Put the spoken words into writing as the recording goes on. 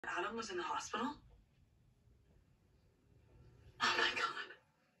Adam was in the hospital? Oh my God.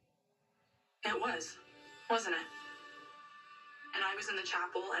 It was, wasn't it? And I was in the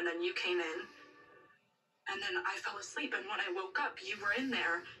chapel, and then you came in. And then I fell asleep, and when I woke up, you were in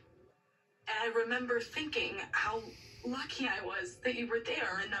there. And I remember thinking how lucky I was that you were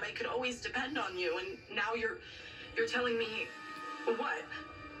there and that I could always depend on you. And now you're telling me, what?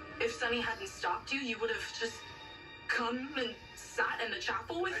 If Sonny hadn't stopped you, you would have just come and sat in the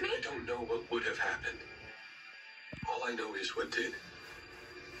chapel with me? I don't know what would have happened. All I know is what did.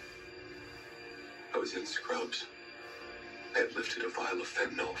 I was in Scrubs. I had lifted a vial of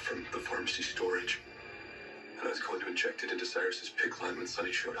fentanyl from the pharmacy storage, and I was going to inject it into Cyrus's PICC line when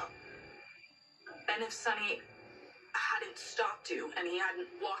Sonny showed up. And if Sonny hadn't stopped you and he hadn't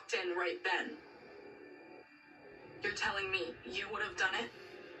walked in right then, you're telling me you would have done it?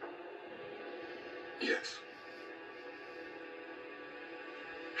 Yes.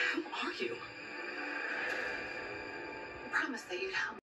 Who are you? I promised that you'd help.